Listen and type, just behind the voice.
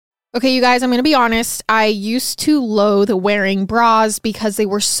Okay, you guys, I'm going to be honest. I used to loathe wearing bras because they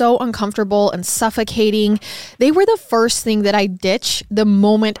were so uncomfortable and suffocating. They were the first thing that I ditched the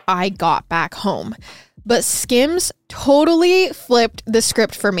moment I got back home. But Skims totally flipped the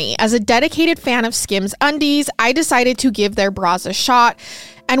script for me. As a dedicated fan of Skims undies, I decided to give their bras a shot.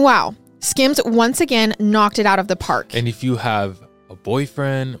 And wow, Skims once again knocked it out of the park. And if you have a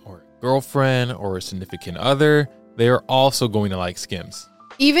boyfriend or a girlfriend or a significant other, they are also going to like Skims.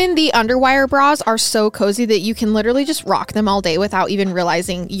 Even the underwire bras are so cozy that you can literally just rock them all day without even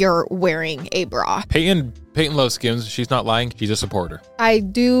realizing you're wearing a bra. Peyton loves Skims. She's not lying. She's a supporter.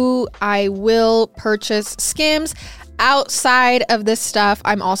 I will purchase Skims. Outside of this stuff,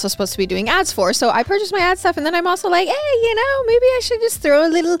 I'm also supposed to be doing ads for. So I purchased my ad stuff and then I'm also like, hey, maybe I should just throw a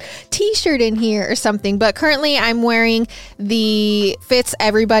little t-shirt in here or something. But currently I'm wearing the Fits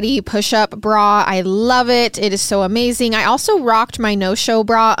Everybody push-up bra. I love it. It is so amazing. I also rocked my no-show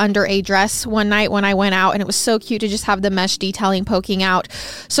bra under a dress one night when I went out, and it was so cute to just have the mesh detailing poking out.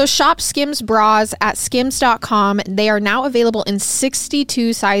 So shop Skims bras at skims.com. They are now available in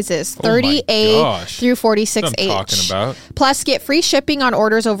 62 sizes, 30A through 46H. Plus, get free shipping on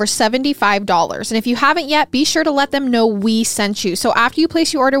orders over $75. And if you haven't yet, be sure to let them know we sent you. So after you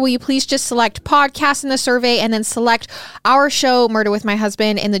place your order, will you please just select podcast in the survey and then select our show, Murder with My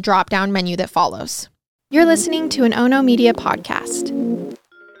Husband, in the drop-down menu that follows. You're listening to an Ono Media podcast.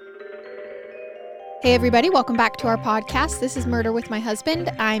 Hey everybody, welcome back to our podcast. This is Murder with My Husband.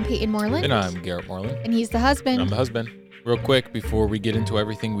 I'm Peyton Moreland. And I'm Garrett Moreland. And he's the husband. And I'm the husband. Real quick, before we get into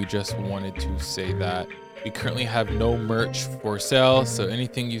everything, we just wanted to say that we currently have no merch for sale, so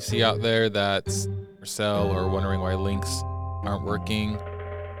anything you see out there that's for sale or wondering why links aren't working,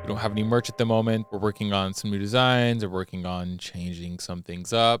 we don't have any merch at the moment. We're working on some new designs. We're working on changing some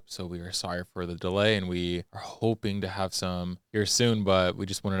things up, so we are sorry for the delay, and we are hoping to have some here soon, but we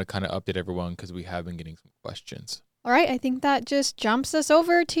just wanted to kind of update everyone because we have been getting some questions. All right, I think that just jumps us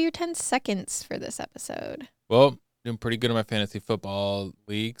over to your 10 seconds for this episode. Well, doing pretty good in my fantasy football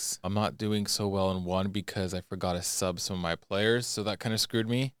leagues. I'm not doing so well in one because I forgot to sub some of my players, so that kind of screwed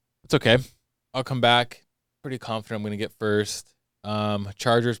me. It's okay. I'll come back. Pretty confident I'm going to get first.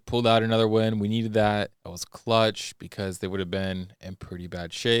 Chargers pulled out another win. We needed that. That was clutch because they would have been in pretty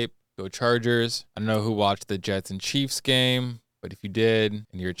bad shape. Go Chargers. I don't know who watched the Jets and Chiefs game, but if you did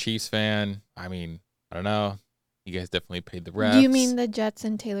and you're a Chiefs fan, I don't know. You guys definitely paid the refs. Do you mean the Jets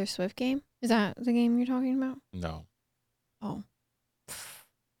and Taylor Swift game? Is that the game you're talking about? No. Oh.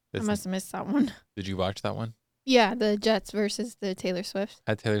 I must have missed that one. Did you watch that one? Yeah, the Jets versus the Taylor Swift.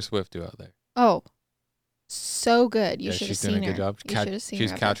 How'd Taylor Swift do out there? Oh, so good. You should have seen her. She's doing a good job.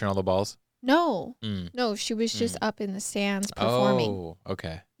 She's catching all the balls? No. No, she was just up in the stands performing. Oh,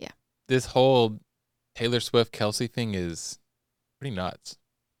 okay. Yeah. This whole Taylor Swift Kelsey thing is pretty nuts.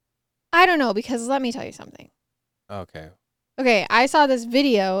 I don't know, because let me tell you something. Okay, I saw this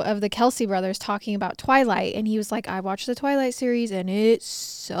video of the Kelsey brothers talking about Twilight, and he was like, I watched the Twilight series, and it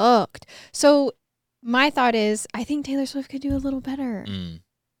sucked. So my thought is, I think Taylor Swift could do a little better.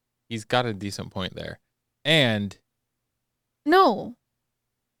 He's got a decent point there. And... No.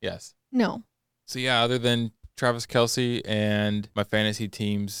 Yes. No. So yeah, other than Travis Kelce and my fantasy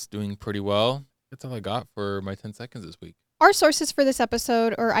teams doing pretty well, that's all I got for my 10 seconds this week. Our sources for this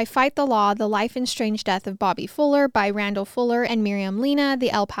episode are I Fight the Law, The Life and Strange Death of Bobby Fuller by Randall Fuller and Miriam Lena,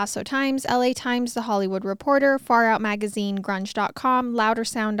 The El Paso Times, LA Times, The Hollywood Reporter, Far Out Magazine, Grunge.com,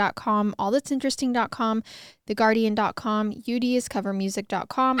 Loudersound.com, AllThat'sInteresting.com, TheGuardian.com,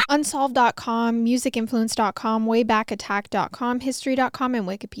 UDisCoverMusic.com, Unsolved.com, MusicInfluence.com, WaybackAttack.com, History.com, and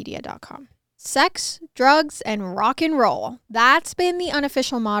Wikipedia.com. Sex, drugs, and rock and roll. That's been the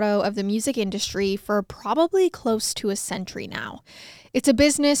unofficial motto of the music industry for probably close to a century now. It's a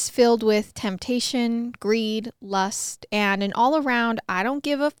business filled with temptation, greed, lust, and an all-around I don't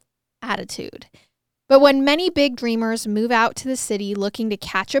give a attitude. But when many big dreamers move out to the city looking to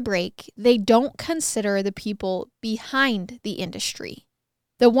catch a break, they don't consider the people behind the industry.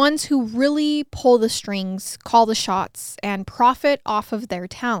 The ones who really pull the strings, call the shots, and profit off of their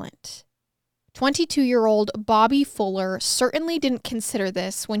talent. 22-year-old Bobby Fuller certainly didn't consider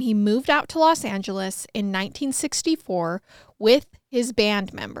this when he moved out to Los Angeles in 1964 with his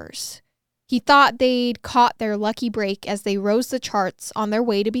band members. He thought they'd caught their lucky break as they rose the charts on their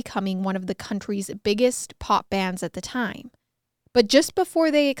way to becoming one of the country's biggest pop bands at the time. But just before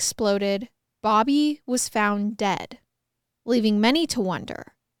they exploded, Bobby was found dead, leaving many to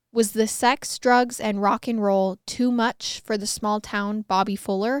wonder, was the sex, drugs, and rock and roll too much for the small-town Bobby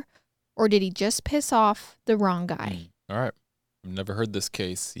Fuller? Or did he just piss off the wrong guy? All right. I've never heard this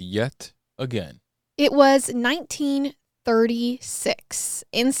case yet again. It was 19 36,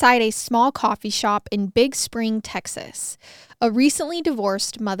 inside a small coffee shop in Big Spring, Texas. A recently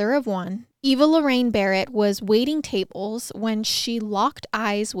divorced mother of one, Eva Lorraine Barrett was waiting tables when she locked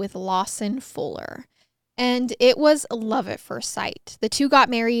eyes with Lawson Fuller. And it was love at first sight. The two got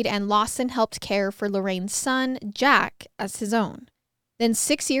married, and Lawson helped care for Lorraine's son, Jack, as his own. Then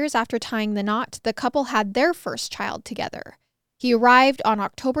 6 years after tying the knot, the couple had their first child together. He arrived on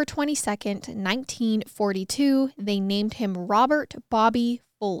October 22nd, 1942. They named him Robert Bobby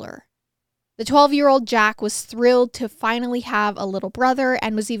Fuller. The 12-year-old Jack was thrilled to finally have a little brother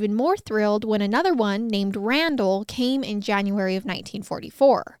and was even more thrilled when another one named Randall came in January of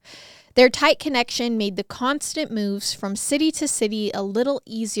 1944. Their tight connection made the constant moves from city to city a little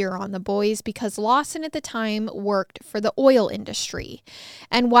easier on the boys because Lawson at the time worked for the oil industry.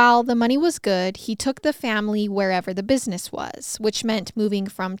 And while the money was good, he took the family wherever the business was, which meant moving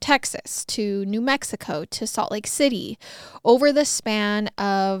from Texas to New Mexico to Salt Lake City over the span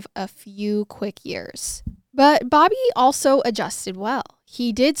of a few quick years. But Bobby also adjusted well.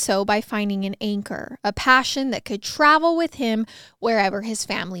 He did so by finding an anchor, a passion that could travel with him wherever his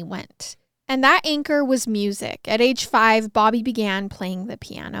family went. And that anchor was music. At age 5, Bobby began playing the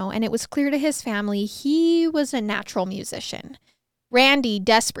piano, and it was clear to his family he was a natural musician. Randy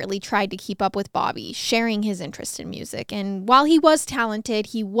desperately tried to keep up with Bobby, sharing his interest in music. And while he was talented,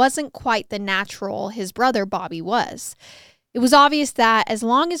 he wasn't quite the natural his brother Bobby was. It was obvious that as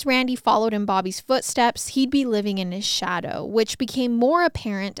long as Randy followed in Bobby's footsteps, he'd be living in his shadow, which became more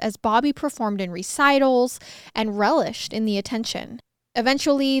apparent as Bobby performed in recitals and relished in the attention.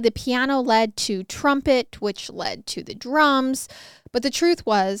 Eventually, the piano led to trumpet, which led to the drums. But the truth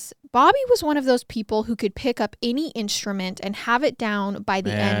was, Bobby was one of those people who could pick up any instrument and have it down by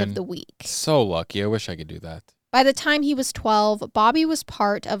the end of the week. So lucky. I wish I could do that. By the time he was 12, Bobby was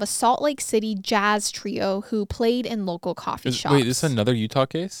part of a Salt Lake City jazz trio who played in local coffee shops. Wait, this is another Utah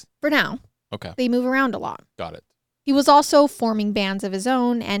case? For now. Okay. They move around a lot. Got it. He was also forming bands of his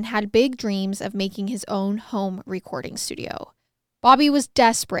own and had big dreams of making his own home recording studio. Bobby was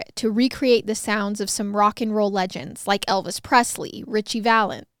desperate to recreate the sounds of some rock and roll legends like Elvis Presley, Ritchie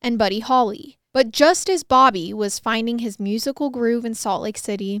Valens, and Buddy Holly. But just as Bobby was finding his musical groove in Salt Lake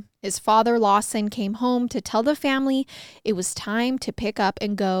City, his father Lawson came home to tell the family it was time to pick up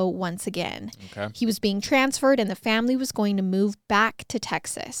and go once again. Okay. He was being transferred and the family was going to move back to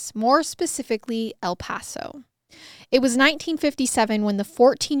Texas, more specifically El Paso. It was 1957 when the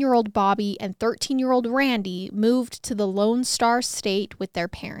 14-year-old Bobby and 13-year-old Randy moved to the Lone Star State with their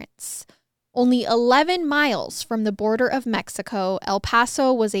parents. Only 11 miles from the border of Mexico, El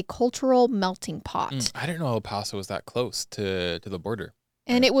Paso was a cultural melting pot. I didn't know El Paso was that close to the border.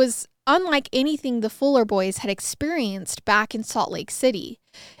 And it was unlike anything the Fuller boys had experienced back in Salt Lake City.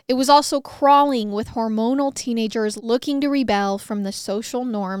 It was also crawling with hormonal teenagers looking to rebel from the social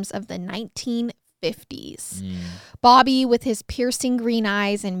norms of the 1950s. Bobby, with his piercing green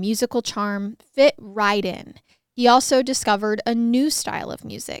eyes and musical charm, fit right in. He also discovered a new style of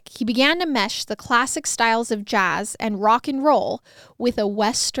music. He began to mesh the classic styles of jazz and rock and roll with a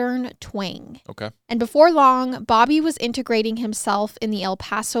Western twang. Okay. And before long, Bobby was integrating himself in the El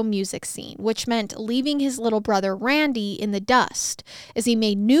Paso music scene, which meant leaving his little brother Randy in the dust as he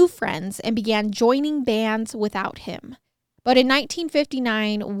made new friends and began joining bands without him. But in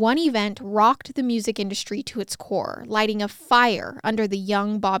 1959, one event rocked the music industry to its core, lighting a fire under the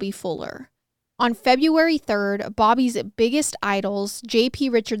young Bobby Fuller. On February 3rd, Bobby's biggest idols, J.P.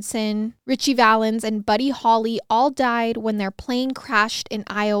 Richardson, Ritchie Valens, and Buddy Holly all died when their plane crashed in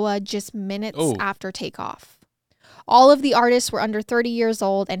Iowa just minutes after takeoff. All of the artists were under 30 years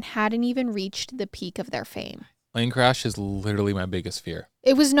old and hadn't even reached the peak of their fame. Plane crash is literally my biggest fear.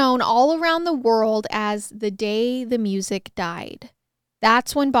 It was known all around the world as the day the music died.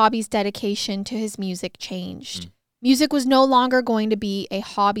 That's when Bobby's dedication to his music changed. Music was no longer going to be a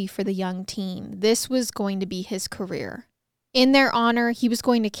hobby for the young teen. This was going to be his career. In their honor, he was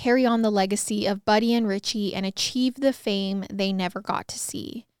going to carry on the legacy of Buddy and Ritchie and achieve the fame they never got to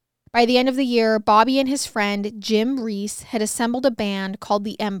see. By the end of the year, Bobby and his friend Jim Reese had assembled a band called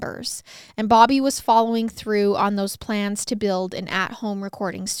the Embers, and Bobby was following through on those plans to build an at-home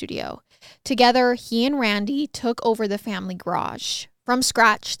recording studio. Together, he and Randy took over the family garage. From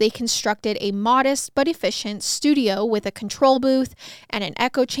scratch, they constructed a modest but efficient studio with a control booth and an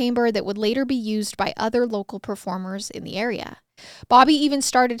echo chamber that would later be used by other local performers in the area. Bobby even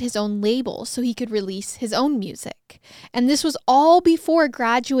started his own label so he could release his own music. And this was all before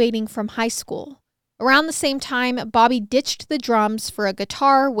graduating from high school. Around the same time, Bobby ditched the drums for a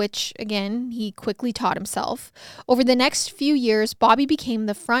guitar, which, again, he quickly taught himself. Over the next few years, Bobby became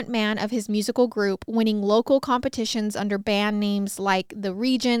the front man of his musical group, winning local competitions under band names like the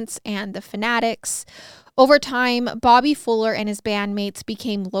Regents and the Fanatics. Over time, Bobby Fuller and his bandmates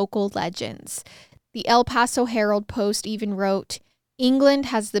became local legends. The El Paso Herald-Post even wrote, "England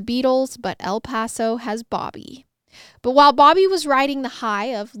has the Beatles, but El Paso has Bobby." But while Bobby was riding the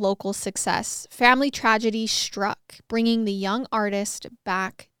high of local success, family tragedy struck, bringing the young artist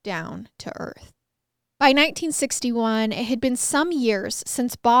back down to earth. By 1961, it had been some years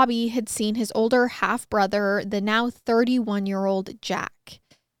since Bobby had seen his older half-brother, the now 31-year-old Jack.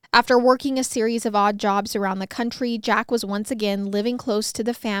 After working a series of odd jobs around the country, Jack was once again living close to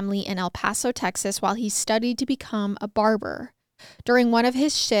the family in El Paso, Texas, while he studied to become a barber. During one of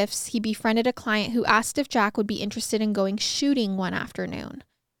his shifts, he befriended a client who asked if Jack would be interested in going shooting one afternoon.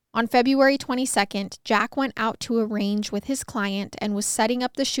 On February 22nd, Jack went out to a range with his client and was setting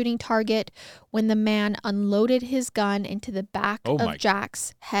up the shooting target when the man unloaded his gun into the back of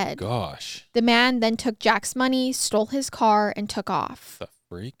Jack's head. Gosh. The man then took Jack's money, stole his car, and took off. The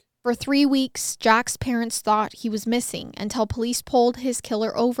freak? For 3 weeks, Jack's parents thought he was missing until police pulled his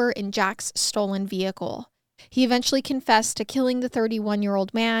killer over in Jack's stolen vehicle. He eventually confessed to killing the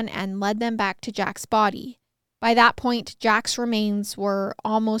 31-year-old man and led them back to Jack's body. By that point, Jack's remains were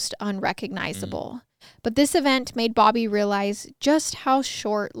almost unrecognizable. But this event made Bobby realize just how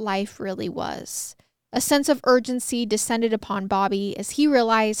short life really was. A sense of urgency descended upon Bobby as he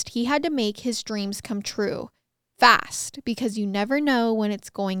realized he had to make his dreams come true. Fast, because you never know when it's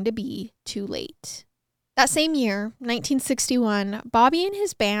going to be too late. That same year, 1961, Bobby and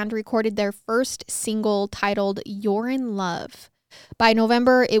his band recorded their first single titled "You're in Love." By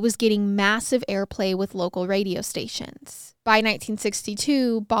November, it was getting massive airplay with local radio stations. By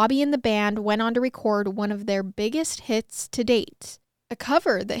 1962, Bobby and the band went on to record one of their biggest hits to date, a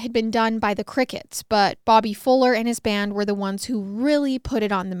cover that had been done by the Crickets, but Bobby Fuller and his band were the ones who really put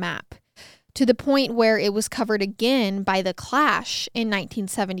it on the map, to the point where it was covered again by The Clash in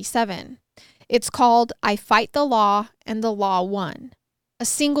 1977. It's called "I Fight the Law and the Law Won," a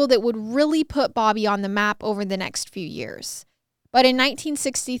single that would really put Bobby on the map over the next few years. But in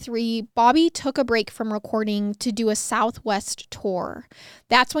 1963, Bobby took a break from recording to do a Southwest tour.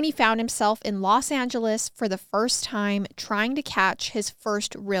 That's when he found himself in Los Angeles for the first time, trying to catch his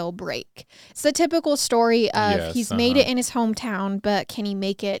first real break. It's the typical story of he's made it in his hometown, but can he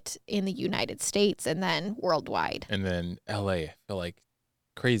make it in the United States and then worldwide? And then LA, I feel like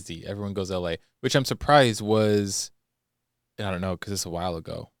crazy. Everyone goes LA, which I'm surprised was, I don't know, because it's a while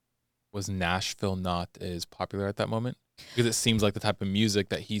ago. Was Nashville not as popular at that moment? Because it seems like the type of music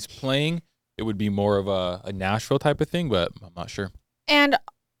that he's playing, it would be more of a Nashville type of thing, but I'm not sure. And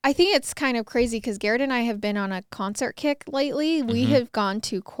I think it's kind of crazy because Garrett and I have been on a concert kick lately. We have gone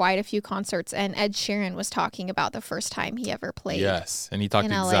to quite a few concerts, and Ed Sheeran was talking about the first time he ever played. Yes, and he talked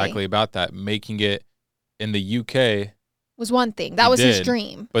exactly about that. Making it in the UK was one thing. That was his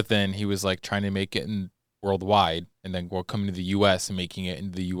dream. But then he was like trying to make it in worldwide, and then coming to the US and making it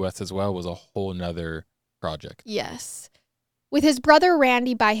into the US as well was a whole nother project. Yes. With his brother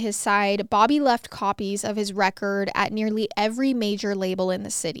Randy by his side, Bobby left copies of his record at nearly every major label in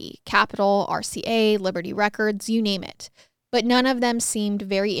the city: Capitol, RCA, Liberty Records, you name it. But none of them seemed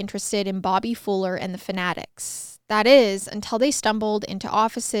very interested in Bobby Fuller and the Fanatics. That is, until they stumbled into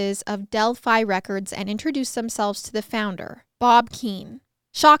offices of Delphi Records and introduced themselves to the founder, Bob Keane.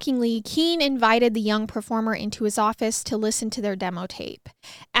 Shockingly, Keane invited the young performer into his office to listen to their demo tape.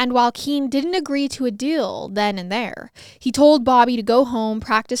 And while Keane didn't agree to a deal then and there, he told Bobby to go home,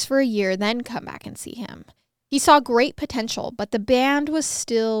 practice for a year, then come back and see him. He saw great potential, but the band was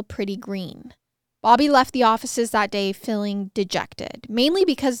still pretty green. Bobby left the offices that day feeling dejected, mainly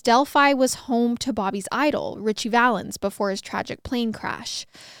because Delphi was home to Bobby's idol, Ritchie Valens, before his tragic plane crash.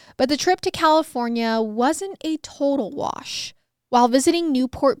 But the trip to California wasn't a total wash. While visiting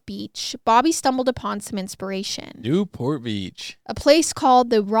Newport Beach, Bobby stumbled upon some inspiration. Newport Beach. A place called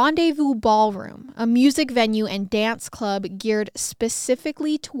the Rendezvous Ballroom, a music venue and dance club geared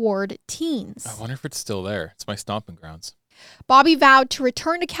specifically toward teens. I wonder if it's still there. It's my stomping grounds. Bobby vowed to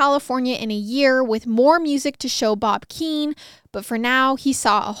return to California in a year with more music to show Bob Keane, but for now, he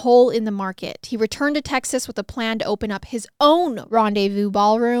saw a hole in the market. He returned to Texas with a plan to open up his own Rendezvous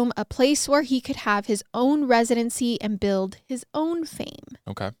Ballroom, a place where he could have his own residency and build his own fame.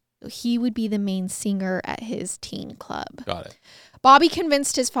 Okay. So he would be the main singer at his teen club. Got it. Bobby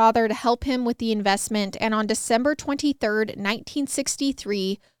convinced his father to help him with the investment, and on December 23rd,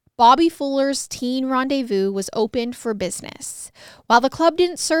 1963, Bobby Fuller's Teen Rendezvous was opened for business. While the club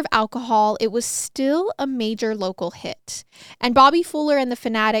didn't serve alcohol, it was still a major local hit. And Bobby Fuller and the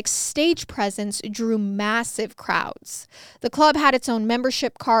Fanatics' stage presence drew massive crowds. The club had its own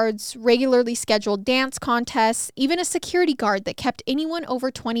membership cards, regularly scheduled dance contests, even a security guard that kept anyone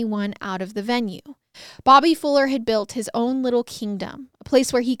over 21 out of the venue. Bobby Fuller had built his own little kingdom, a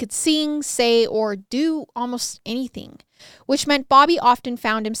place where he could sing, say, or do almost anything, which meant Bobby often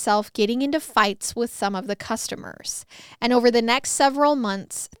found himself getting into fights with some of the customers. And over the next several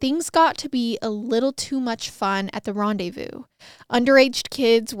months, things got to be a little too much fun at the Rendezvous. Underage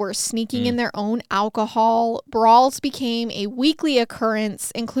kids were sneaking in their own alcohol. Brawls became a weekly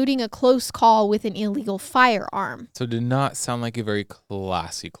occurrence, including a close call with an illegal firearm. So it did not sound like a very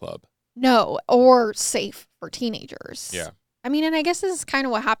classy club. No, or safe for teenagers. Yeah. I mean, and I guess this is kind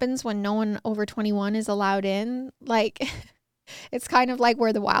of what happens when no one over 21 is allowed in. Like, it's kind of like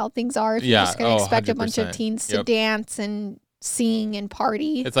where the wild things are. If you're just going to expect 100%. a bunch of teens to dance and sing and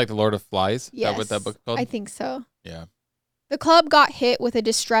party. It's like the Lord of Flies. Yes, Is that what that book's called? I think so. Yeah. The club got hit with a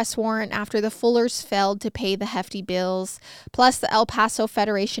distress warrant after the Fullers failed to pay the hefty bills. Plus, the El Paso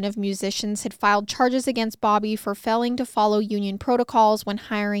Federation of Musicians had filed charges against Bobby for failing to follow union protocols when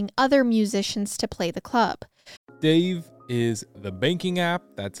hiring other musicians to play the club. Dave is the banking app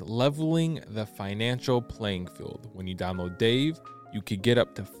that's leveling the financial playing field. When you download Dave, you could get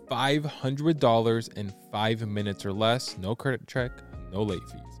up to $500 in 5 minutes or less. No credit check, no late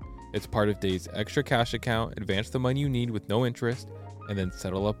fees. It's part of Dave's extra cash account. Advance the money you need with no interest and then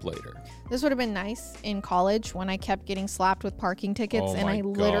settle up later. This would have been nice in college when I kept getting slapped with parking tickets Oh and my I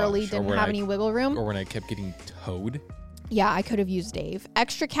literally gosh. didn't have any wiggle room. Or when I kept getting towed. Yeah, I could have used Dave.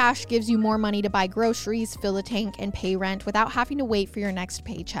 Extra cash gives you more money to buy groceries, fill the tank, and pay rent without having to wait for your next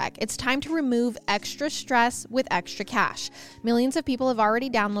paycheck. It's time to remove extra stress with extra cash. Millions of people have already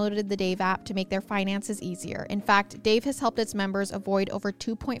downloaded the Dave app to make their finances easier. In fact, Dave has helped its members avoid over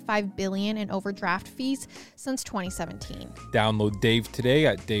 $2.5 billion in overdraft fees since 2017. Download Dave today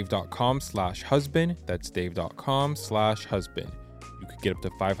at dave.com/husband. That's dave.com/husband. You could get up to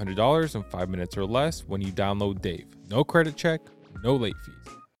 $500 in 5 minutes or less when you download Dave. No credit check, no late fees.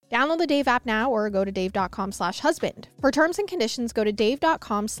 Download the Dave app now or go to dave.com/husband. For terms and conditions, go to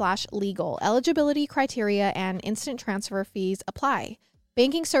dave.com/legal. Eligibility criteria and instant transfer fees apply.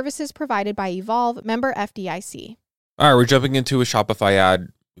 Banking services provided by Evolve, member FDIC. All right, we're jumping into a Shopify ad.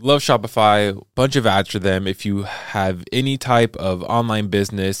 We love Shopify, bunch of ads for them. If you have any type of online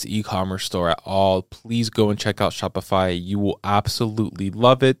business, e-commerce store at all, please go and check out Shopify. You will absolutely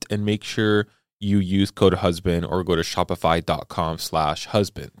love it, and make sure you use code HUSBAND or go to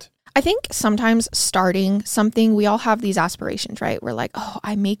shopify.com/husband. I think sometimes starting something, we all have these aspirations, right? We're like, oh,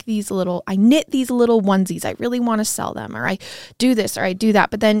 I knit these little onesies. I really want to sell them, or I do this, or I do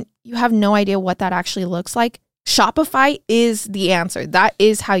that. But then you have no idea what that actually looks like. Shopify is the answer. That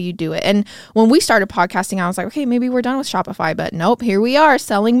is how you do it. And when we started podcasting, I was like, okay, maybe we're done with Shopify, but nope, here we are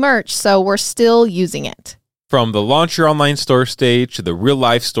selling merch. So we're still using it. From the launch your online store stage to the real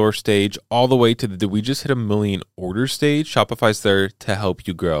life store stage, all the way to the we just hit 1 million orders stage, Shopify's there to help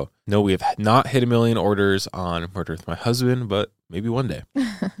you grow. No, we have not hit 1 million orders on Murder with My Husband, but maybe one day.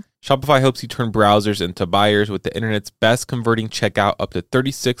 Shopify helps you turn browsers into buyers with the internet's best converting checkout, up to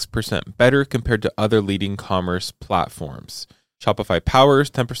 36% better compared to other leading commerce platforms. Shopify powers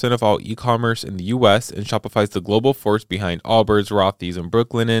 10% of all e-commerce in the U.S., and Shopify is the global force behind Allbirds, Rothy's, and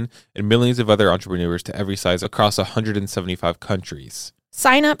Brooklinen, and millions of other entrepreneurs to every size across 175 countries.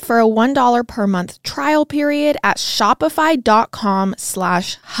 Sign up for a $1 per month trial period at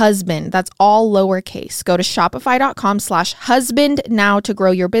shopify.com/husband. That's all lowercase. Go to shopify.com/husband now to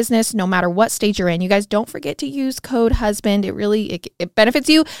grow your business no matter what stage you're in. You guys don't forget to use code HUSBAND. It benefits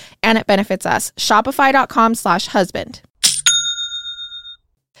you and it benefits us. Shopify.com/husband.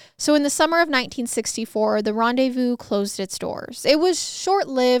 So in the summer of 1964, the Rendezvous closed its doors. It was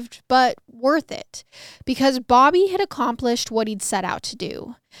short-lived, but worth it, because Bobby had accomplished what he'd set out to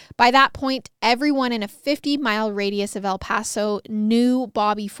do. By that point, everyone in a 50-mile radius of El Paso knew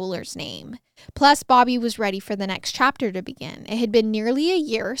Bobby Fuller's name. Plus, Bobby was ready for the next chapter to begin. It had been nearly a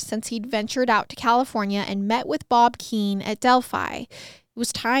year since he'd ventured out to California and met with Bob Keane at Delphi. It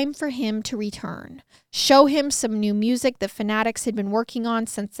was time for him to return. Show him some new music the Fanatics had been working on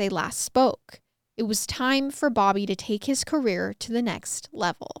since they last spoke. It was time for Bobby to take his career to the next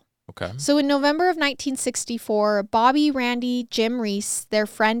level. Okay. So in November of 1964, Bobby, Randy, Jim Reese, their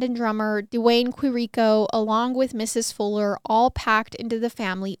friend and drummer, Dwayne Quirico, along with Mrs. Fuller, all packed into the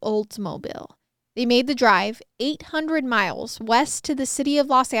family Oldsmobile. They made the drive 800 miles west to the city of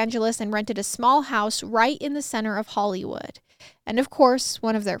Los Angeles and rented a small house right in the center of Hollywood. And of course,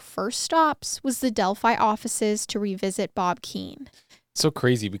 one of their first stops was the Delphi offices to revisit Bob Keane. So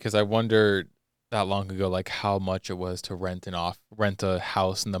crazy because I wonder that long ago, like how much it was to rent a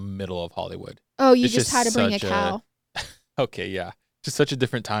house in the middle of Hollywood. Oh, you It's just had to bring a cow. Okay, yeah. Just such a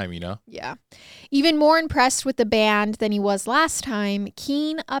different time, Yeah. Even more impressed with the band than he was last time,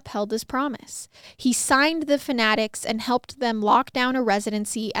 Keane upheld his promise. He signed the Fanatics and helped them lock down a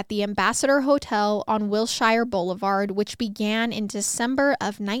residency at the Ambassador Hotel on Wilshire Boulevard, which began in December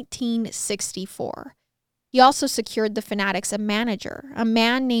of 1964. He also secured the Fanatics a manager, a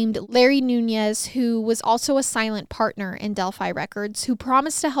man named Larry Nunez, who was also a silent partner in Delphi Records, who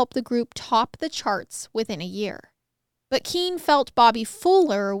promised to help the group top the charts within a year. But Keane felt Bobby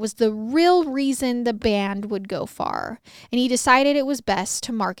Fuller was the real reason the band would go far, and he decided it was best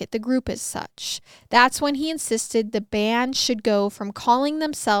to market the group as such. That's when he insisted the band should go from calling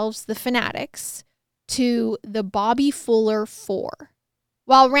themselves the Fanatics to the Bobby Fuller Four.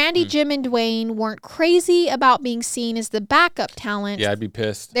 While Randy, Jim, and Dwayne weren't crazy about being seen as the backup talent, Yeah, I'd be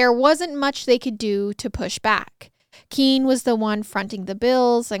pissed. there wasn't much they could do to push back. Keane was the one fronting the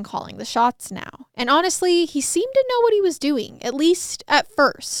bills and calling the shots now. And honestly, he seemed to know what he was doing, at least at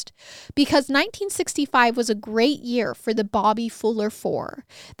first, because 1965 was a great year for the Bobby Fuller Four.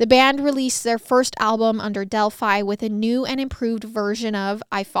 The band released their first album under Delphi with a new and improved version of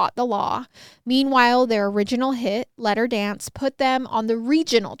I Fought the Law. Meanwhile, their original hit, Let Her Dance, put them on the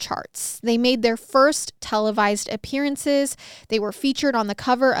regional charts. They made their first televised appearances. They were featured on the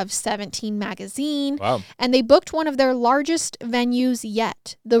cover of 17 magazine. Wow. And they booked one of their largest venues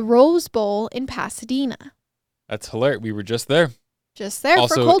yet, the Rose Bowl in Pasadena. That's hilarious. We were just there. Just there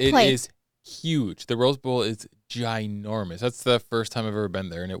Also, for Coldplay. it is huge. The Rose Bowl is ginormous. That's the first time I've ever been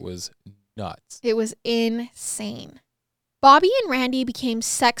there, and it was nuts. It was insane. Bobby and Randy became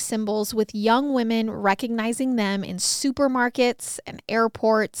sex symbols, with young women recognizing them in supermarkets and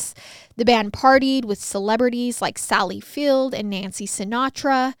airports. The band partied with celebrities like Sally Field and Nancy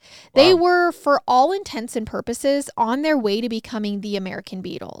Sinatra. They were, for all intents and purposes, on their way to becoming the American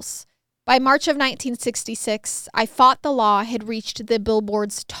Beatles. By March of 1966, I Fought the Law had reached the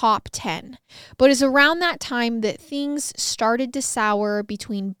Billboard's top 10. But it's around that time that things started to sour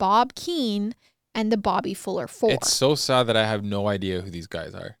between Bob Keane and the Bobby Fuller Four. It's so sad that I have no idea who these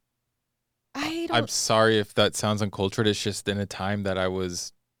guys are. I'm sorry if that sounds uncultured. It's just in a time that I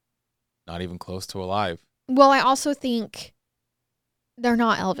was not even close to alive. Well, I also think they're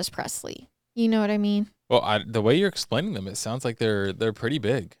not Elvis Presley. You know what I mean? Well, the way you're explaining them, it sounds like they're pretty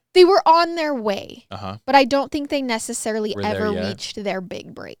big. They were on their way, Uh-huh. but I don't think they necessarily Were there ever yet? reached their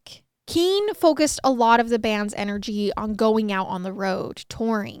big break. Keane focused a lot of the band's energy on going out on the road,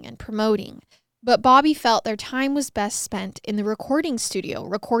 touring, and promoting. But Bobby felt their time was best spent in the recording studio,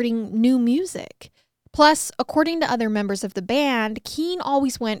 recording new music. Plus, according to other members of the band, Keane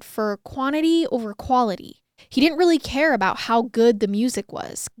always went for quantity over quality. He didn't really care about how good the music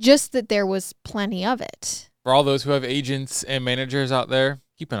was, just that there was plenty of it. For all those who have agents and managers out there,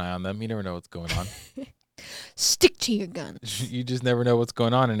 keep an eye on them. You never know what's going on. Stick to your guns. You just never know what's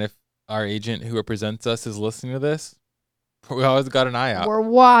going on. And if our agent who represents us is listening to this, we always got an eye out. We're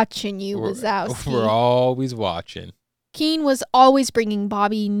watching you, Wazowski. We're always watching. Keane was always bringing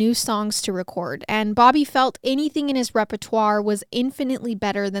Bobby new songs to record, and Bobby felt anything in his repertoire was infinitely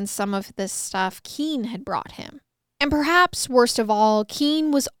better than some of the stuff Keane had brought him. And perhaps worst of all,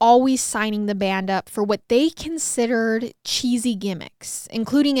 Keane was always signing the band up for what they considered cheesy gimmicks,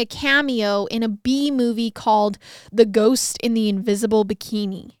 including a cameo in a B movie called The Ghost in the Invisible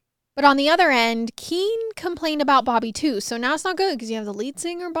Bikini. But on the other end, Keane complained about Bobby too. So now it's not good because you have the lead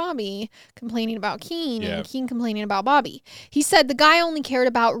singer, Bobby, complaining about Keane and Keane complaining about Bobby. He said the guy only cared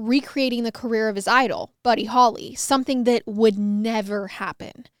about recreating the career of his idol, Buddy Holly, something that would never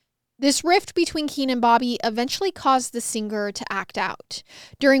happen. This rift between Keane and Bobby eventually caused the singer to act out.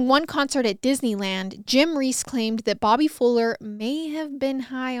 During one concert at Disneyland, Jim Reese claimed that Bobby Fuller may have been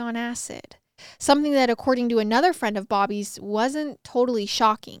high on acid. Something that, according to another friend of Bobby's, wasn't totally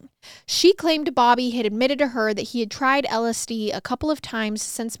shocking. She claimed Bobby had admitted to her that he had tried LSD a couple of times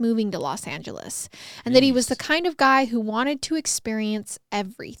since moving to Los Angeles, and that he was the kind of guy who wanted to experience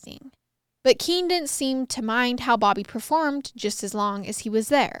everything. But Keane didn't seem to mind how Bobby performed just as long as he was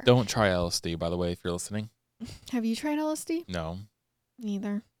there. Don't try LSD, by the way, if you're listening. Have you tried LSD? No.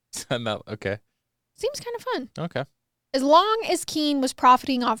 Neither. No, okay. Seems kind of fun. Okay. As long as Keane was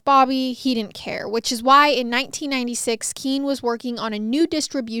profiting off Bobby, he didn't care, which is why in 1996, Keane was working on a new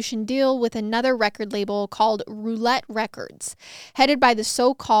distribution deal with another record label called Roulette Records, headed by the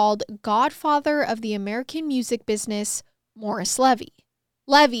so-called godfather of the American music business, Morris Levy.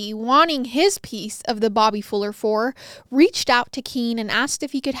 Levy, wanting his piece of the Bobby Fuller 4, reached out to Keane and asked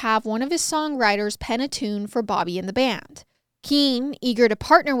if he could have one of his songwriters pen a tune for Bobby and the band. Keane, eager to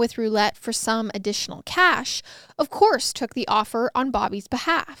partner with Roulette for some additional cash, of course took the offer on Bobby's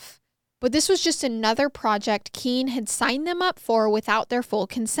behalf. But this was just another project Keane had signed them up for without their full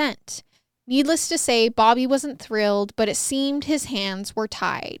consent. Needless to say, Bobby wasn't thrilled, but it seemed his hands were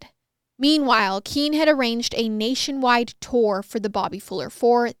tied. Meanwhile, Keane had arranged a nationwide tour for the Bobby Fuller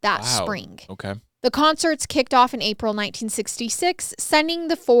 4 that spring. Okay. The concerts kicked off in April 1966, sending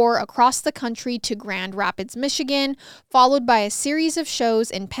the 4 across the country to Grand Rapids, Michigan, followed by a series of shows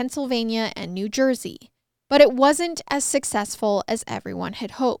in Pennsylvania and New Jersey. But it wasn't as successful as everyone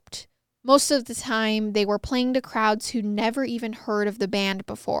had hoped. Most of the time, they were playing to crowds who never even heard of the band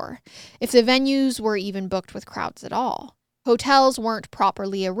before, if the venues were even booked with crowds at all. Hotels weren't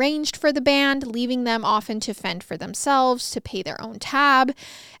properly arranged for the band, leaving them often to fend for themselves, to pay their own tab.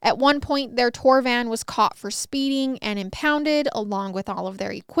 At one point, their tour van was caught for speeding and impounded, along with all of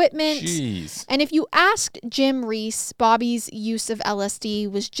their equipment. Jeez. And if you asked Jim Reese, Bobby's use of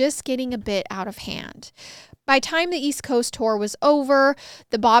LSD was just getting a bit out of hand. By the time the East Coast tour was over,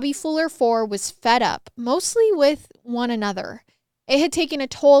 the Bobby Fuller 4 was fed up, mostly with one another. It had taken a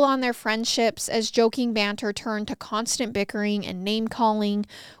toll on their friendships as joking banter turned to constant bickering and name-calling.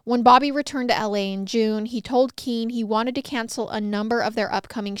 When Bobby returned to LA in June, he told Keane he wanted to cancel a number of their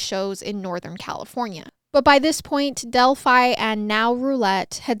upcoming shows in Northern California. But by this point, Delphi and now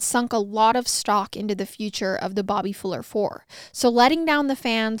Roulette had sunk a lot of stock into the future of the Bobby Fuller 4, so letting down the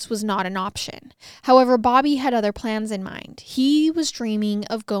fans was not an option. However, Bobby had other plans in mind. He was dreaming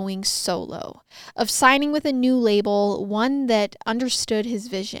of going solo, of signing with a new label, one that understood his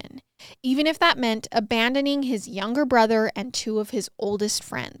vision, even if that meant abandoning his younger brother and 2 of his oldest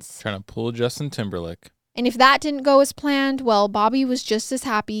friends. Trying to pull Justin Timberlake. And if that didn't go as planned, well, Bobby was just as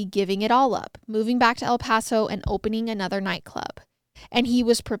happy giving it all up, moving back to El Paso and opening another nightclub. And he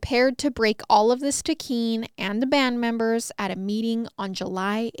was prepared to break all of this to Keane and the band members at a meeting on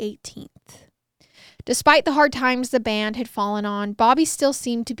July 18th. Despite the hard times the band had fallen on, Bobby still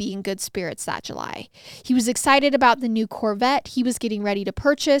seemed to be in good spirits that July. He was excited about the new Corvette he was getting ready to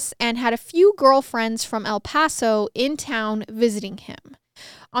purchase and had a few girlfriends from El Paso in town visiting him.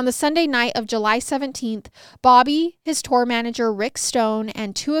 On the Sunday night of July 17th, Bobby, his tour manager Rick Stone,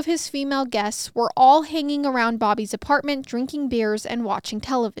 and 2 of his female guests were all hanging around Bobby's apartment drinking beers and watching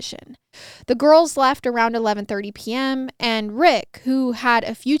television. The girls left around 11:30 p.m., and Rick, who had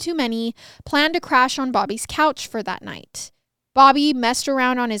a few too many, planned to crash on Bobby's couch for that night. Bobby messed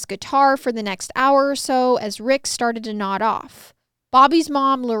around on his guitar for the next hour or so as Rick started to nod off. Bobby's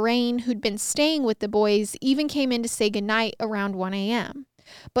mom, Lorraine, who'd been staying with the boys, even came in to say goodnight around 1 a.m.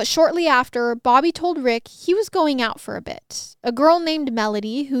 But shortly after, Bobby told Rick he was going out for a bit. A girl named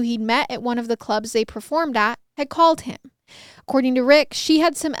Melody, who he'd met at one of the clubs they performed at, had called him. According to Rick, she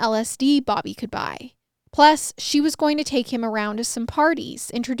had some LSD Bobby could buy. Plus, she was going to take him around to some parties,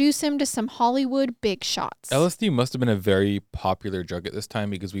 introduce him to some Hollywood big shots. LSD must have been a very popular drug at this time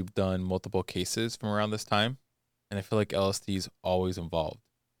because we've done multiple cases from around this time. And I feel like LSD is always involved.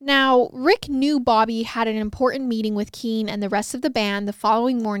 Now, Rick knew Bobby had an important meeting with Keane and the rest of the band the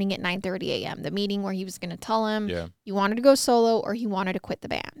following morning at 9:30 a.m., the meeting where he was going to tell him he wanted to go solo or he wanted to quit the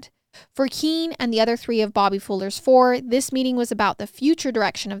band. For Keane and the other 3 of Bobby Fuller's 4, this meeting was about the future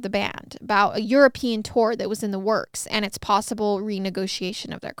direction of the band, about a European tour that was in the works and its possible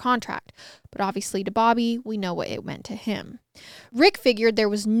renegotiation of their contract. But obviously to Bobby, we know what it meant to him. Rick figured there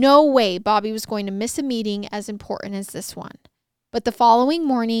was no way Bobby was going to miss a meeting as important as this one. But the following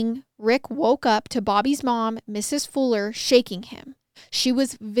morning, Rick woke up to Bobby's mom, Mrs. Fuller, shaking him. She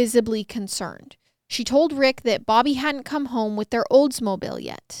was visibly concerned. She told Rick that Bobby hadn't come home with their Oldsmobile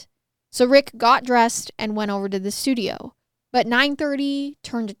yet. So Rick got dressed and went over to the studio. But 9:30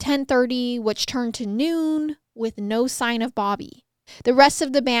 turned to 10:30, which turned to noon, with no sign of Bobby. The rest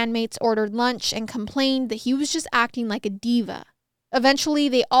of the bandmates ordered lunch and complained that he was just acting like a diva. Eventually,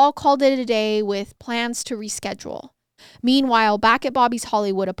 they all called it a day with plans to reschedule. Meanwhile, back at Bobby's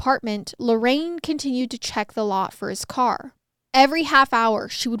Hollywood apartment, Lorraine continued to check the lot for his car. Every half hour,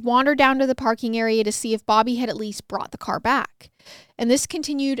 she would wander down to the parking area to see if Bobby had at least brought the car back. And this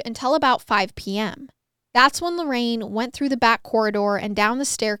continued until about 5 p.m. That's when Lorraine went through the back corridor and down the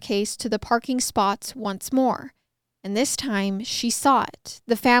staircase to the parking spots once more. And this time, she saw it,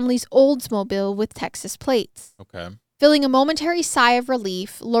 the family's Oldsmobile with Texas plates. Okay. Feeling a momentary sigh of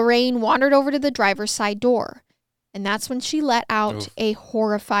relief, Lorraine wandered over to the driver's side door. And that's when she let out a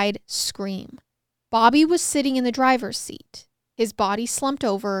horrified scream. Bobby was sitting in the driver's seat, his body slumped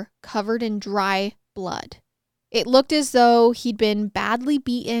over, covered in dry blood. It looked as though he'd been badly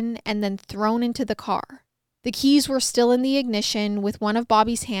beaten and then thrown into the car. The keys were still in the ignition with one of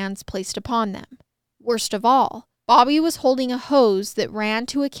Bobby's hands placed upon them. Worst of all, Bobby was holding a hose that ran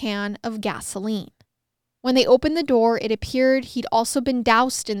to a can of gasoline. When they opened the door, it appeared he'd also been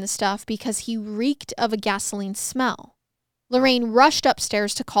doused in the stuff because he reeked of a gasoline smell. Lorraine rushed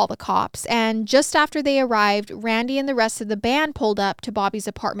upstairs to call the cops, and just after they arrived, Randy and the rest of the band pulled up to Bobby's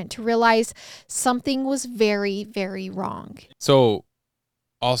apartment to realize something was very, very wrong. So,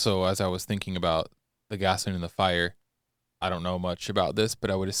 also, as I was thinking about the gasoline and the fire, I don't know much about this, but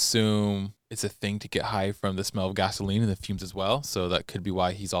I would assume it's a thing to get high from the smell of gasoline and the fumes as well. So that could be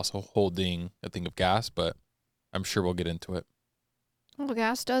why he's also holding a thing of gas, but I'm sure we'll get into it. Well,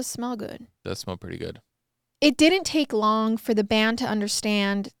 gas does smell good. It does smell pretty good. It didn't take long for the band to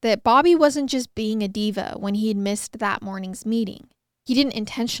understand that Bobby wasn't just being a diva when he had missed that morning's meeting. He didn't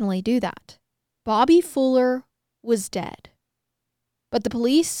intentionally do that. Bobby Fuller was dead. But the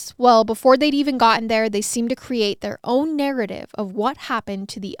police, well, before they'd even gotten there, they seemed to create their own narrative of what happened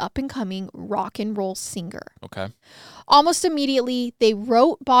to the up-and-coming rock and roll singer. Okay. Almost immediately, they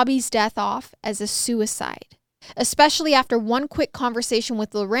wrote Bobby's death off as a suicide, especially after one quick conversation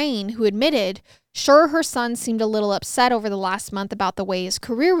with Lorraine, who admitted, sure, her son seemed a little upset over the last month about the way his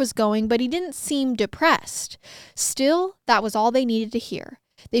career was going, but he didn't seem depressed. Still, that was all they needed to hear.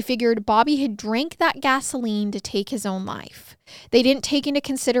 They figured Bobby had drank that gasoline to take his own life. They didn't take into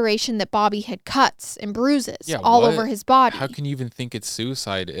consideration that Bobby had cuts and bruises all over his body. How can you even think it's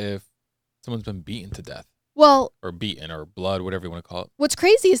suicide if someone's been beaten to death? Well, or beaten, or blood, whatever you want to call it. What's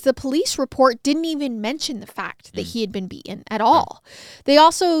crazy is the police report didn't even mention the fact that he had been beaten at all. They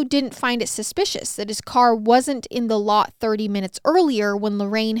also didn't find it suspicious that his car wasn't in the lot 30 minutes earlier when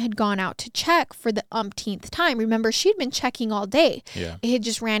Lorraine had gone out to check for the umpteenth time. Remember, she'd been checking all day. Yeah. It had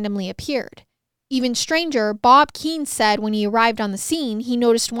just randomly appeared. Even stranger, Bob Keene said when he arrived on the scene, he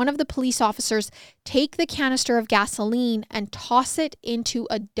noticed one of the police officers take the canister of gasoline and toss it into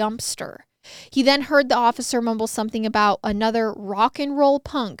a dumpster. He then heard the officer mumble something about another rock and roll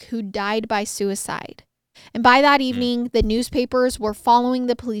punk who died by suicide. And by that evening, the newspapers were following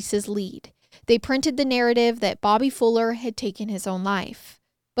the police's lead. They printed the narrative that Bobby Fuller had taken his own life.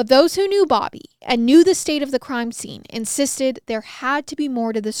 But those who knew Bobby and knew the state of the crime scene insisted there had to be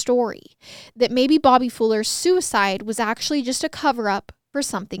more to the story, that maybe Bobby Fuller's suicide was actually just a cover-up for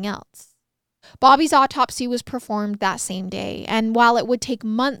something else. Bobby's autopsy was performed that same day, and while it would take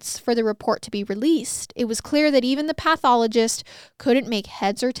months for the report to be released, it was clear that even the pathologist couldn't make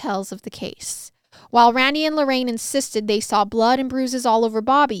heads or tails of the case. While Randy and Lorraine insisted they saw blood and bruises all over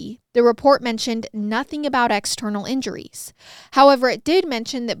Bobby, the report mentioned nothing about external injuries. However, it did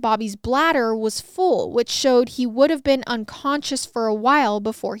mention that Bobby's bladder was full, which showed he would have been unconscious for a while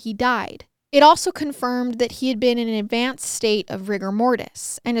before he died. It also confirmed that he had been in an advanced state of rigor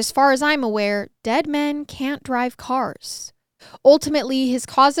mortis, and as far as I'm aware, dead men can't drive cars. Ultimately, his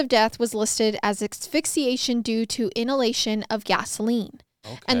cause of death was listed as asphyxiation due to inhalation of gasoline.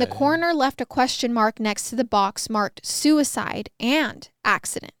 Okay. And the coroner left a question mark next to the box marked suicide and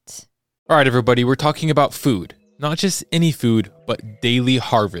accident. All right, everybody, we're talking about food. Not just any food, but Daily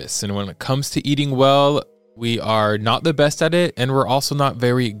Harvest. And when it comes to eating well, we are not the best at it, and we're also not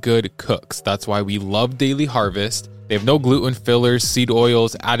very good cooks. That's why we love Daily Harvest. They have no gluten, fillers, seed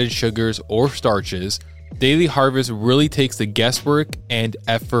oils, added sugars, or starches. Daily Harvest really takes the guesswork and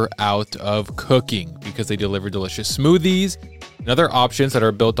effort out of cooking because they deliver delicious smoothies and other options that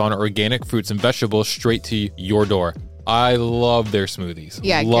are built on organic fruits and vegetables straight to your door. I love their smoothies.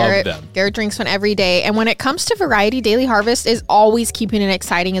 Yeah, love them. Garrett drinks one every day. And when it comes to variety, Daily Harvest is always keeping it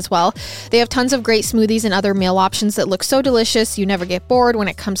exciting as well. They have tons of great smoothies and other meal options that look so delicious. You never get bored when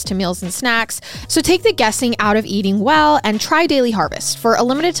it comes to meals and snacks. So take the guessing out of eating well and try Daily Harvest. For a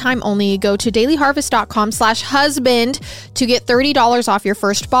limited time only, go to dailyharvest.com/husband to get $30 off your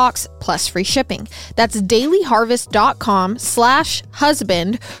first box plus free shipping. That's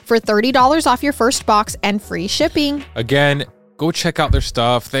dailyharvest.com/husband for $30 off your first box and free shipping. Again, go check out their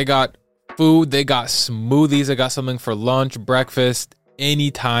stuff. They got food, they got smoothies, they got something for lunch, breakfast,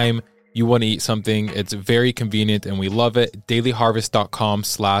 anytime you want to eat something. It's very convenient and we love it.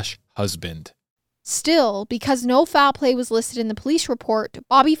 dailyharvest.com/husband. Still, because no foul play was listed in the police report,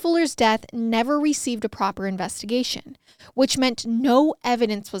 Bobby Fuller's death never received a proper investigation, which meant no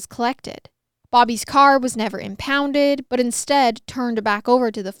evidence was collected. Bobby's car was never impounded, but instead turned back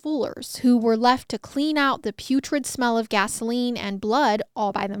over to the Fullers, who were left to clean out the putrid smell of gasoline and blood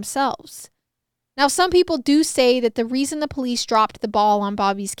all by themselves. Now, some people do say that the reason the police dropped the ball on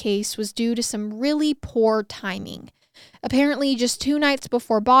Bobby's case was due to some really poor timing. Apparently, just 2 nights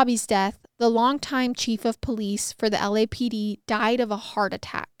before Bobby's death, the longtime chief of police for the LAPD, died of a heart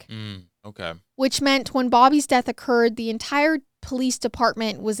attack. Okay. Which meant when Bobby's death occurred, the entire police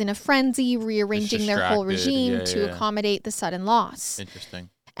department was in a frenzy, rearranging their whole regime to accommodate the sudden loss.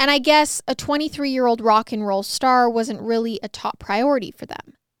 Interesting. And I guess a 23-year-old rock and roll star wasn't really a top priority for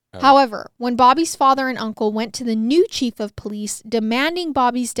them. However, when Bobby's father and uncle went to the new chief of police demanding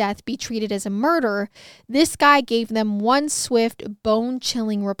Bobby's death be treated as a murder, this guy gave them one swift,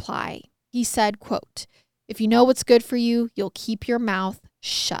 bone-chilling reply. He said, quote, "If you know what's good for you, you'll keep your mouth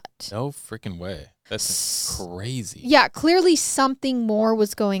shut." No freaking way. That's crazy. Yeah, clearly something more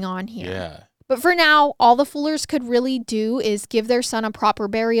was going on here. Yeah. But for now, all the Fullers could really do is give their son a proper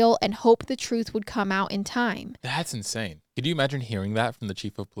burial and hope the truth would come out in time. That's insane. Could you imagine hearing that from the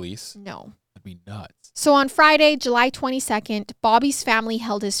chief of police? No. That'd be nuts. So on Friday, July 22nd, Bobby's family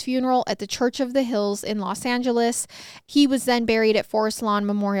held his funeral at the Church of the Hills in Los Angeles. He was then buried at Forest Lawn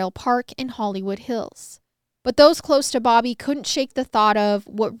Memorial Park in Hollywood Hills. But those close to Bobby couldn't shake the thought of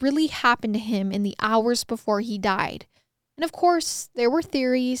what really happened to him in the hours before he died. And of course, there were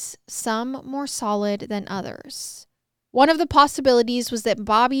theories, some more solid than others. One of the possibilities was that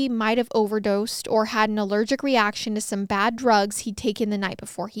Bobby might have overdosed or had an allergic reaction to some bad drugs he'd taken the night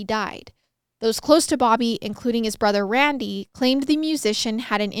before he died. Those close to Bobby, including his brother Randy, claimed the musician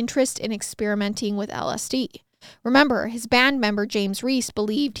had an interest in experimenting with LSD. Remember, his band member James Reese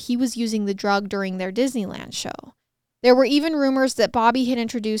believed he was using the drug during their Disneyland show. There were even rumors that Bobby had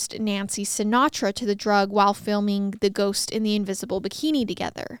introduced Nancy Sinatra to the drug while filming The Ghost in the Invisible Bikini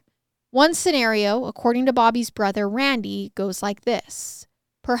together. One scenario, according to Bobby's brother Randy, goes like this.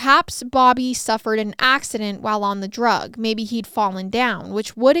 Perhaps Bobby suffered an accident while on the drug. Maybe he'd fallen down,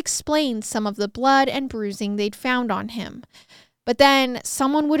 which would explain some of the blood and bruising they'd found on him. But then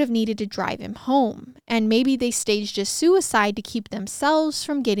someone would have needed to drive him home, and maybe they staged a suicide to keep themselves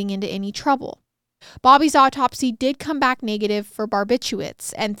from getting into any trouble. Bobby's autopsy did come back negative for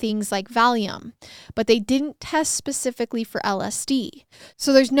barbiturates and things like Valium, but they didn't test specifically for LSD.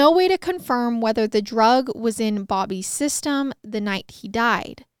 So there's no way to confirm whether the drug was in Bobby's system the night he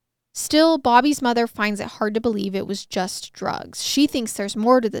died. Still, Bobby's mother finds it hard to believe it was just drugs. She thinks there's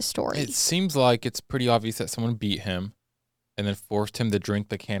more to this story. It seems like it's pretty obvious that someone beat him and then forced him to drink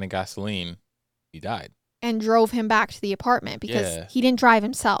the can of gasoline. He died. And drove him back to the apartment because he didn't drive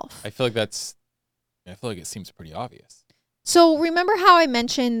himself. I feel like it seems pretty obvious. So remember how I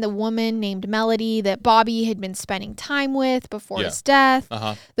mentioned the woman named Melody that Bobby had been spending time with before his death?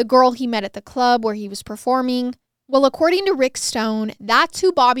 The girl he met at the club where he was performing? Well, according to Rick Stone, that's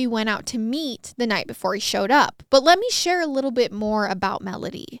who Bobby went out to meet the night before he showed up. But let me share a little bit more about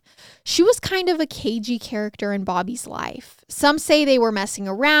Melody. She was kind of a cagey character in Bobby's life. Some say they were messing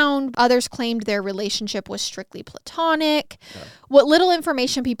around. Others claimed their relationship was strictly platonic. What little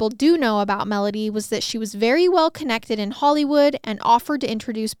information people do know about Melody was that she was very well connected in Hollywood and offered to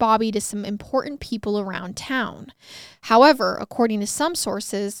introduce Bobby to some important people around town. However, according to some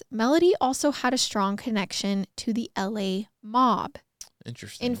sources, Melody also had a strong connection to the LA mob.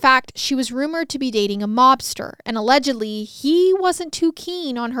 Interesting. In fact, she was rumored to be dating a mobster, and allegedly, he wasn't too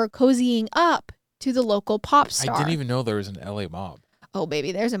keen on her cozying up to the local pop star. I didn't even know there was an LA mob. Oh,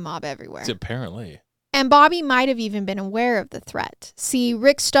 baby, there's a mob everywhere. Apparently. And Bobby might have even been aware of the threat. See,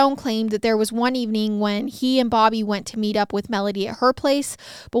 Rick Stone claimed that there was one evening when he and Bobby went to meet up with Melody at her place,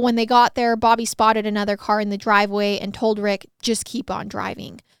 but when they got there, Bobby spotted another car in the driveway and told Rick, just keep on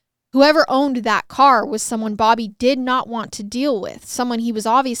driving. Whoever owned that car was someone Bobby did not want to deal with, someone he was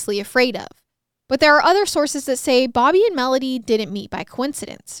obviously afraid of. But there are other sources that say Bobby and Melody didn't meet by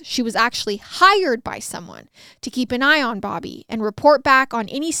coincidence. She was actually hired by someone to keep an eye on Bobby and report back on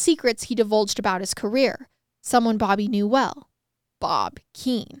any secrets he divulged about his career. Someone Bobby knew well, Bob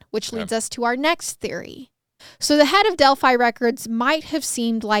Keane, which leads us to our next theory. So the head of Delphi Records might have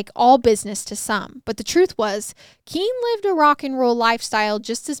seemed like all business to some, but the truth was, Keane lived a rock and roll lifestyle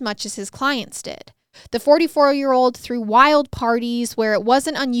just as much as his clients did. The 44-year-old threw wild parties where it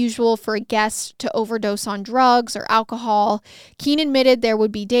wasn't unusual for a guest to overdose on drugs or alcohol. Keane admitted there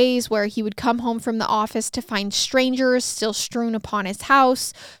would be days where he would come home from the office to find strangers still strewn upon his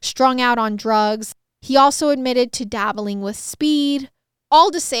house, strung out on drugs. He also admitted to dabbling with speed.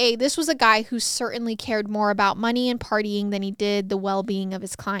 All to say, this was a guy who certainly cared more about money and partying than he did the well-being of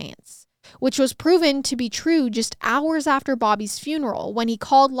his clients, which was proven to be true just hours after Bobby's funeral when he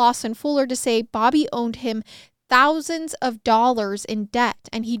called Lawson Fuller to say Bobby owed him thousands of dollars in debt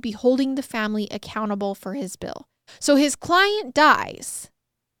and he'd be holding the family accountable for his bill. So his client dies,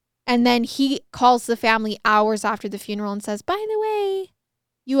 and then he calls the family hours after the funeral and says, by the way,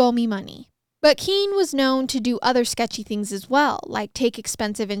 you owe me money. But Keene was known to do other sketchy things as well, like take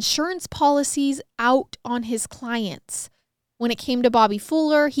expensive insurance policies out on his clients. When it came to Bobby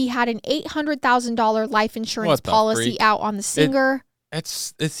Fuller, he had an $800,000 life insurance policy out on the singer. It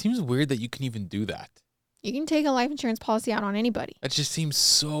seems weird that you can even do that. You can take a life insurance policy out on anybody. It just seems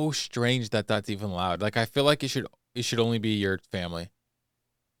so strange that that's even allowed. Like, I feel like it should only be your family.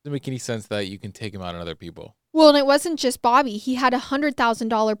 Doesn't make any sense that you can take him out on other people. Well, and it wasn't just Bobby. He had a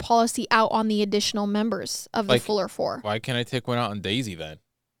 $100,000 policy out on the additional members of the Fuller Four. Why can't I take one out on Daisy then?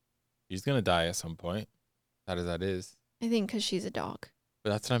 She's going to die at some point. Sad as that is. I think because she's a dog.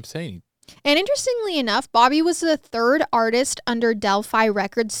 But that's what I'm saying. And interestingly enough, Bobby was the third artist under Delphi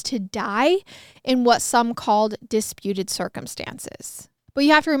Records to die in what some called disputed circumstances. But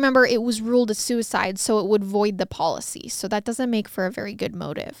you have to remember it was ruled a suicide, so it would void the policy. So that doesn't make for a very good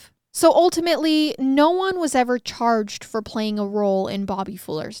motive. So ultimately, no one was ever charged for playing a role in Bobby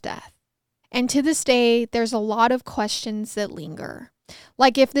Fuller's death. And to this day, there's a lot of questions that linger.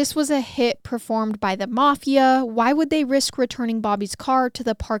 Like, if this was a hit performed by the mafia, why would they risk returning Bobby's car to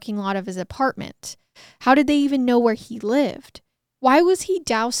the parking lot of his apartment? How did they even know where he lived? Why was he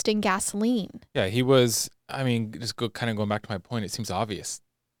doused in gasoline? Yeah, he was, just going back to my point, it seems obvious.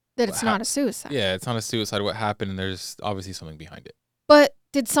 That it's not a suicide. Yeah, it's not a suicide. What happened, and there's obviously something behind it. But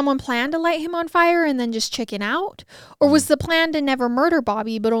did someone plan to light him on fire and then just chicken out? Or was the plan to never murder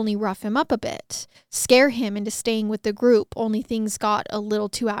Bobby but only rough him up a bit? Scare him into staying with the group, only things got a little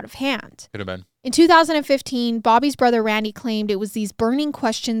too out of hand? Could have been. In 2015, Bobby's brother Randy claimed it was these burning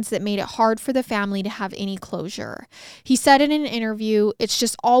questions that made it hard for the family to have any closure. He said in an interview, "It's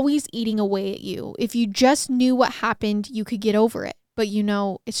just always eating away at you. If you just knew what happened, you could get over it. But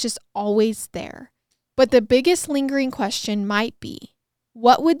it's just always there." But the biggest lingering question might be,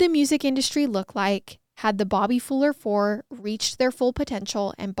 what would the music industry look like had the Bobby Fuller Four reached their full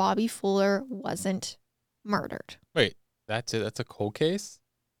potential and Bobby Fuller wasn't murdered? Wait, that's it? That's a cold case?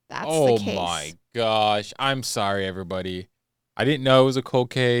 That's the case. Oh my gosh. I'm sorry, everybody. I didn't know it was a cold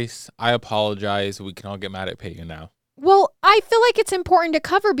case. I apologize. We can all get mad at Pagan now. Well, I feel like it's important to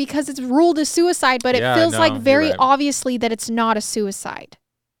cover because it's ruled a suicide, but it feels like very obviously that it's not a suicide.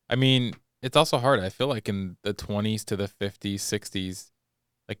 It's also hard. I feel like in the 20s to the 50s, 60s,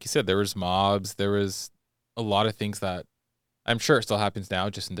 like you said, there was mobs. There was a lot of things that I'm sure it still happens now,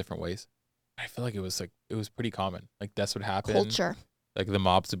 just in different ways. I feel like it was pretty common. Like, that's what happened. Culture. Like, the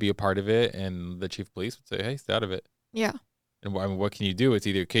mobs would be a part of it, and the chief of police would say, "Hey, stay out of it." Yeah. And what can you do? It's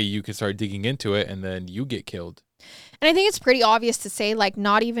either, okay, you can start digging into it, and then you get killed. And I think it's pretty obvious to say, like,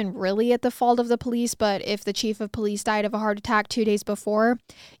 not even really at the fault of the police, but if the chief of police died of a heart attack 2 days before,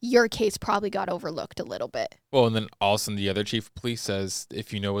 your case probably got overlooked a little bit. Well, and then all of a sudden the other chief of police says,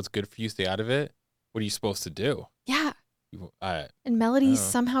 if you know what's good for you, stay out of it. What are you supposed to do? Yeah. And Melody's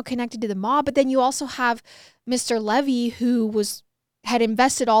somehow connected to the mob, but then you also have Mr. Levy, who had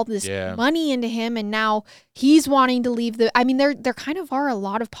invested all this money into him, and now he's wanting to leave there kind of are a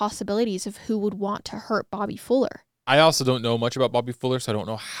lot of possibilities of who would want to hurt Bobby Fuller. I also don't know much about Bobby Fuller, so I don't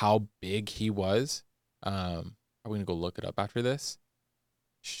know how big he was. Are we going to go look it up after this?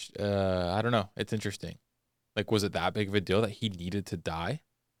 I don't know. It's interesting. Like, was it that big of a deal that he needed to die?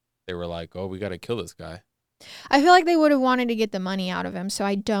 They were like, oh, we got to kill this guy. I feel like they would have wanted to get the money out of him, so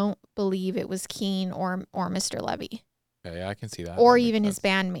I don't believe it was Keene or Mr. Levy. Okay, yeah, I can see that. Or even his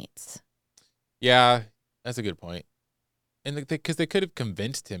bandmates. Yeah, that's a good point. And because they could have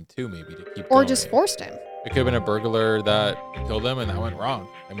convinced him too, maybe, to keep Or going. just forced him. It could have been a burglar that killed him, and that went wrong.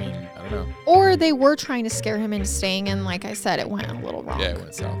 I don't know. Or they were trying to scare him into staying, and like I said, it went a little wrong. Yeah, it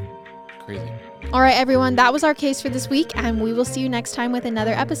went south. Crazy. All right, everyone, that was our case for this week, and we will see you next time with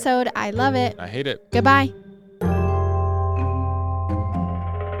another episode. I love it. I hate it. Goodbye.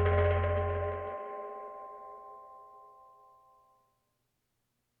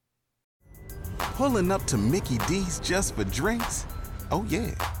 Pulling up to Mickey D's just for drinks? Oh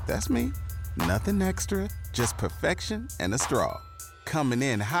yeah, that's me. Nothing extra, just perfection and a straw. Coming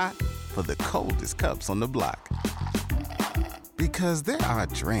in hot for the coldest cups on the block. Because there are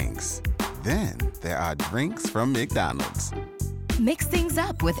drinks. Then there are drinks from McDonald's. Mix things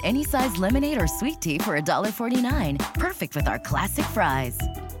up with any size lemonade or sweet tea for $1.49. Perfect with our classic fries.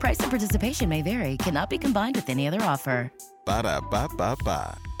 Price and participation may vary. Cannot be combined with any other offer.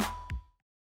 Ba-da-ba-ba-ba.